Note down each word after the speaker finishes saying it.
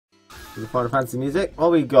The Final Fantasy music.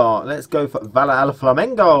 What we got? Let's go for Valor al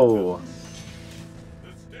Flamengo.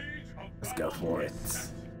 Let's go for it.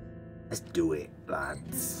 Let's do it,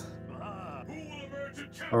 lads.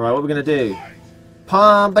 Alright, what are we going to do?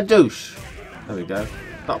 Palm Badoosh. There we go.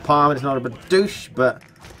 Not palm, it's not a badoosh, but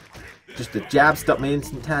just a jab stopped me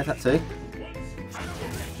instant Tatsu.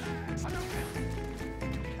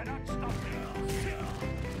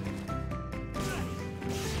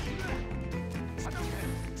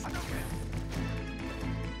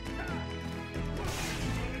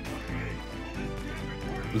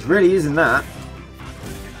 He's really using that.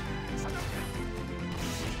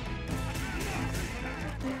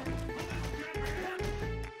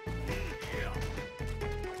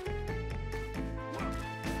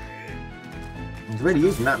 He's really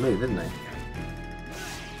using that move, isn't he?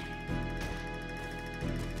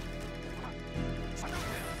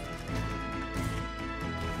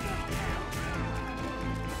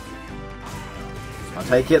 I'll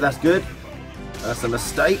take it, that's good. That's a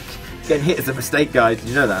mistake. Getting hit is a mistake, guys. Did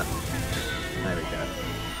you know that? There we go.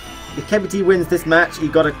 If KBT wins this match,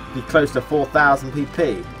 you've got to be close to 4,000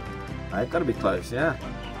 PP. I've got to be close, yeah.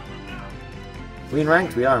 We in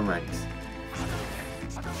ranked? We are in ranked.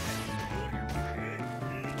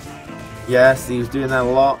 Yes, he was doing that a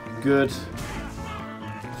lot. Good.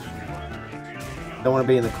 Don't want to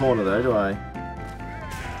be in the corner though, do I?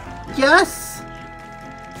 Yes!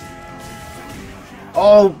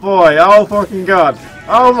 Oh boy, oh fucking god.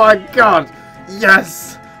 Oh my god!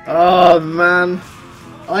 Yes! Oh man.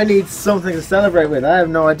 I need something to celebrate with. I have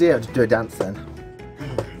no idea. Just do a dance then.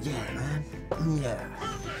 Yeah, man. Yeah.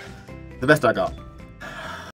 The best I got.